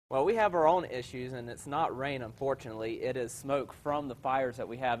Well, we have our own issues, and it's not rain, unfortunately. It is smoke from the fires that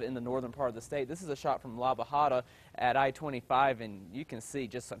we have in the northern part of the state. This is a shot from La Bajada at I-25, and you can see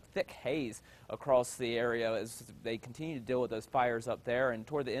just some thick haze across the area as they continue to deal with those fires up there. And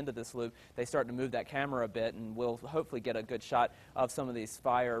toward the end of this loop, they start to move that camera a bit, and we'll hopefully get a good shot of some of these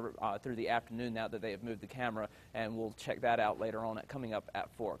fire through the afternoon now that they have moved the camera, and we'll check that out later on coming up at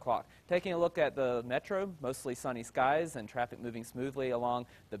 4 o'clock. Taking a look at the metro, mostly sunny skies and traffic moving smoothly along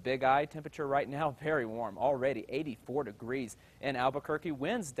the Big I. Temperature right now very warm, already 84 degrees in Albuquerque.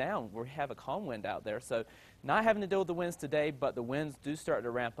 Winds down. We have a calm wind out there, so not having to deal with the winds today, but the winds do start to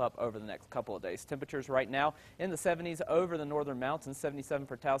ramp up over the next couple of days. Temperatures right now in the 70s over the northern mountains, 77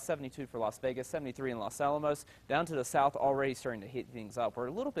 for Taos, 72 for Las Vegas, 73 in Los Alamos. Down to the south, already starting to heat things up. We're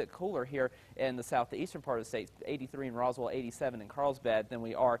a little bit cooler here in the southeastern part of the state, 83 in Roswell, 87 in Carlsbad, than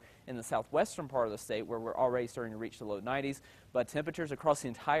we are in the southwestern part of the state, where we're already starting to reach the low 90s. But temperatures across the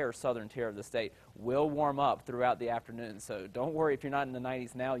entire southern tier of the state will warm up throughout the afternoon. So don't worry if you're not in the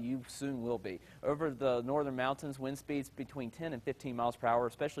 90s now, you soon will be. Over the northern mountains, wind speeds between 10 and 15 miles per hour,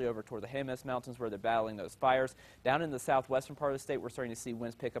 especially over toward the Jemez Mountains where they're battling those fires. Down in the southwestern part of the state, we're starting to see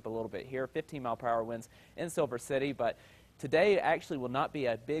winds pick up a little bit here, 15 mile per hour winds in Silver City. But today actually will not be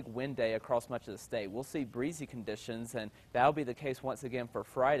a big wind day across much of the state. We'll see breezy conditions, and that'll be the case once again for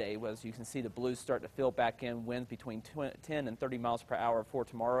Friday. As you can see, the blues start to fill back in, winds between 10 and 30 miles per hour for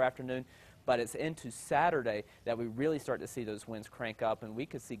tomorrow afternoon. But it's into Saturday that we really start to see those winds crank up, and we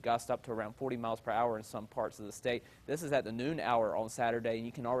could see gusts up to around 40 miles per hour in some parts of the state. This is at the noon hour on Saturday, and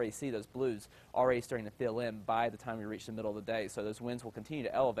you can already see those blues already starting to fill in by the time we reach the middle of the day. So those winds will continue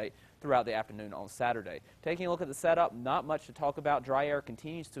to elevate throughout the afternoon on Saturday. Taking a look at the setup, not much to talk about. Dry air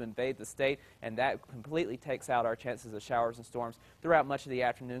continues to invade the state, and that completely takes out our chances of showers and storms throughout much of the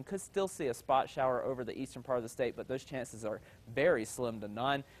afternoon. Could still see a spot shower over the eastern part of the state, but those chances are very slim to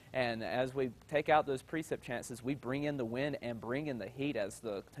none. And as we take out those precip chances, we bring in the wind and bring in the heat as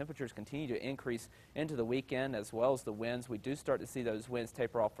the temperatures continue to increase into the weekend, as well as the winds. We do start to see those winds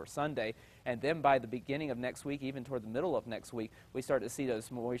taper off for Sunday, and then by the beginning of next week, even toward the middle of next week, we start to see those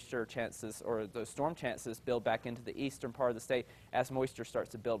moisture chances or those storm chances build back into the eastern part of the state as moisture starts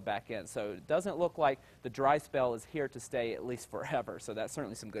to build back in. So it doesn't look like the dry spell is here to stay at least forever, so that's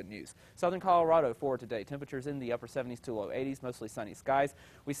certainly some good news. Southern Colorado for today, temperatures in the upper 70s to low 80s, mostly sunny skies.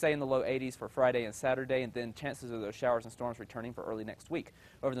 We stay in the low 80s for Friday and Saturday, and then chances of those showers and storms returning for early next week.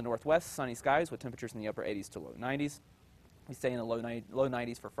 Over the northwest, sunny skies with temperatures in the upper 80s to low 90s. We stay in the low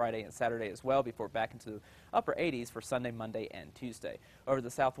 90s for Friday and Saturday as well, before back into the upper 80s for Sunday, Monday, and Tuesday. Over the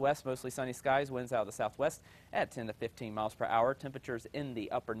southwest, mostly sunny skies, winds out of the southwest at 10 to 15 miles per hour. Temperatures in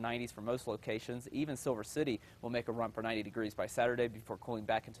the upper 90s for most locations. Even Silver City will make a run for 90 degrees by Saturday before cooling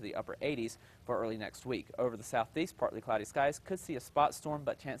back into the upper 80s for early next week. Over the southeast, partly cloudy skies. Could see a spot storm,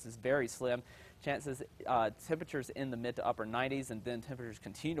 but chances very slim. Temperatures in the mid to upper 90s, and then temperatures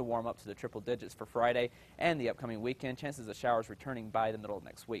continue to warm up to the triple digits for Friday and the upcoming weekend. Chances of showers returning by the middle of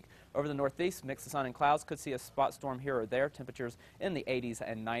next week. Over the northeast, mix of sun and clouds. Could see a spot storm here or there. Temperatures in the 80s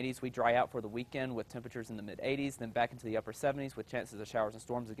and 90s. We dry out for the weekend with temperatures in the mid 80s, then back into the upper 70s with chances of showers and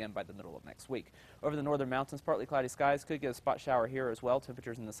storms again by the middle of next week. Over the northern mountains, partly cloudy skies. Could get a spot shower here as well.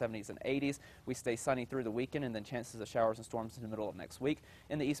 Temperatures in the 70s and 80s. We stay sunny through the weekend, and then chances of showers and storms in the middle of next week.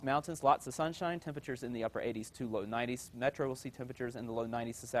 In the east mountains, lots of sunshine. Temperatures in the upper 80s to low 90s. Metro will see temperatures in the low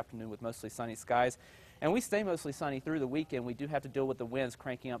 90s this afternoon with mostly sunny skies. And we stay mostly sunny through the weekend. We do have to deal with the winds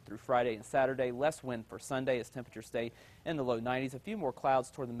cranking up through Friday and Saturday. Less wind for Sunday as temperatures stay in the low 90s. A few more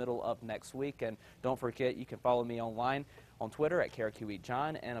clouds toward the middle of next week. And don't forget, you can follow me online on Twitter at KRQE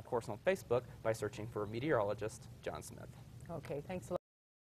John, and of course on Facebook by searching for meteorologist John Smith. Okay, thanks a lot.